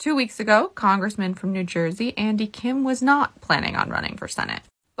2 weeks ago, Congressman from New Jersey, Andy Kim, was not planning on running for Senate.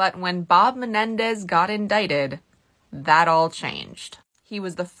 But when Bob Menendez got indicted, that all changed. He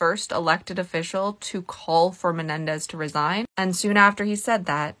was the first elected official to call for Menendez to resign, and soon after he said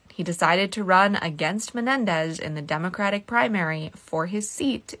that, he decided to run against Menendez in the Democratic primary for his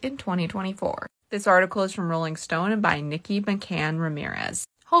seat in 2024. This article is from Rolling Stone and by Nikki McCann Ramirez.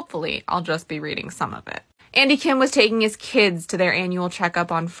 Hopefully, I'll just be reading some of it. Andy Kim was taking his kids to their annual checkup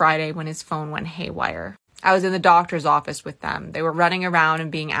on Friday when his phone went haywire. I was in the doctor's office with them. They were running around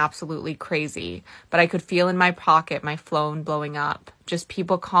and being absolutely crazy, but I could feel in my pocket my phone blowing up, just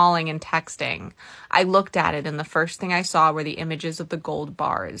people calling and texting. I looked at it and the first thing I saw were the images of the gold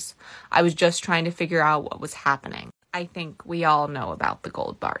bars. I was just trying to figure out what was happening. I think we all know about the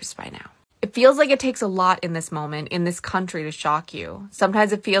gold bars by now. It feels like it takes a lot in this moment, in this country, to shock you.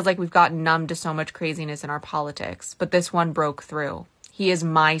 Sometimes it feels like we've gotten numb to so much craziness in our politics, but this one broke through. He is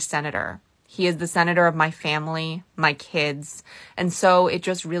my senator. He is the senator of my family, my kids, and so it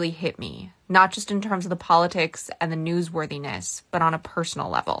just really hit me, not just in terms of the politics and the newsworthiness, but on a personal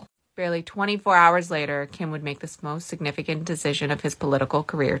level. Barely 24 hours later, Kim would make the most significant decision of his political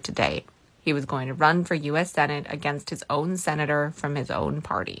career to date. He was going to run for U.S. Senate against his own senator from his own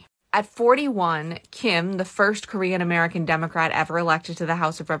party. At 41, Kim, the first Korean-American Democrat ever elected to the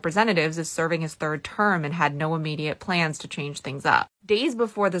House of Representatives, is serving his third term and had no immediate plans to change things up. Days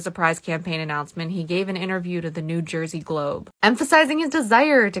before the surprise campaign announcement, he gave an interview to the New Jersey Globe, emphasizing his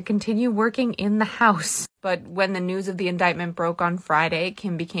desire to continue working in the House. But when the news of the indictment broke on Friday,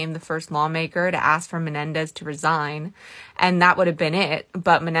 Kim became the first lawmaker to ask for Menendez to resign, and that would have been it.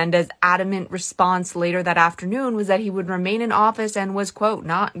 But Menendez's adamant response later that afternoon was that he would remain in office and was, quote,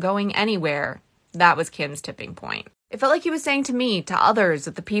 not going anywhere. That was Kim's tipping point. It felt like he was saying to me, to others,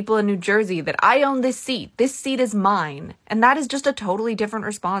 that the people in New Jersey, that I own this seat is mine. And that is just a totally different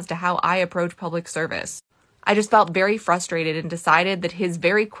response to how I approach public service. I just felt very frustrated and decided that his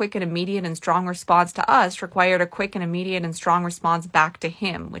very quick and immediate and strong response to us required a quick and immediate and strong response back to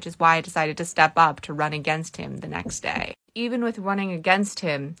him, which is why I decided to step up to run against him the next day. Even with running against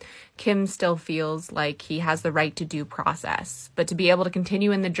him, Kim still feels like he has the right to due process. But to be able to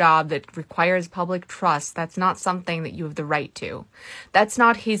continue in the job that requires public trust, that's not something that you have the right to. That's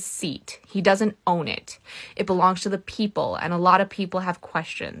not his seat. He doesn't own it. It belongs to the people, and a lot of people have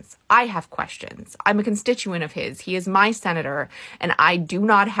questions. I have questions. I'm a constituent of his. He is my senator, and I do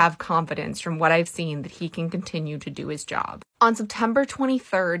not have confidence from what I've seen that he can continue to do his job. On September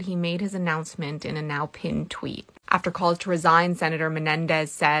 23rd, he made his announcement in a now pinned tweet. After calls to resign, Senator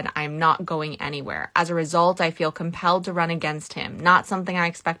Menendez said, "I am not going anywhere. As a result, I feel compelled to run against him. Not something I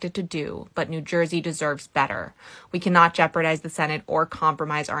expected to do, but New Jersey deserves better. We cannot jeopardize the Senate or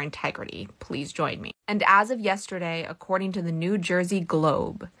compromise our integrity. Please join me." And as of yesterday, according to the New Jersey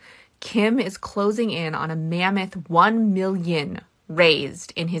Globe, Kim is closing in on a mammoth $1 million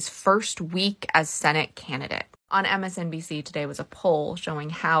raised in his first week as Senate candidate. On MSNBC today was a poll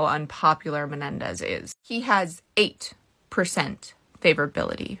showing how unpopular Menendez is. He has 8%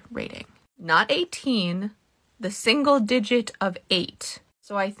 favorability rating. Not 18, the single digit of 8.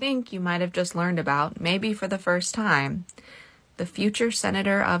 So I think you might have just learned about, maybe for the first time, the future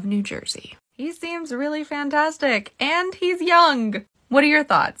senator of New Jersey. He seems really fantastic, and he's young. What are your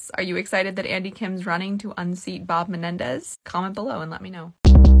thoughts? Are you excited that Andy Kim's running to unseat Bob Menendez? Comment below and let me know.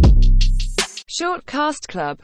 Short Cast Club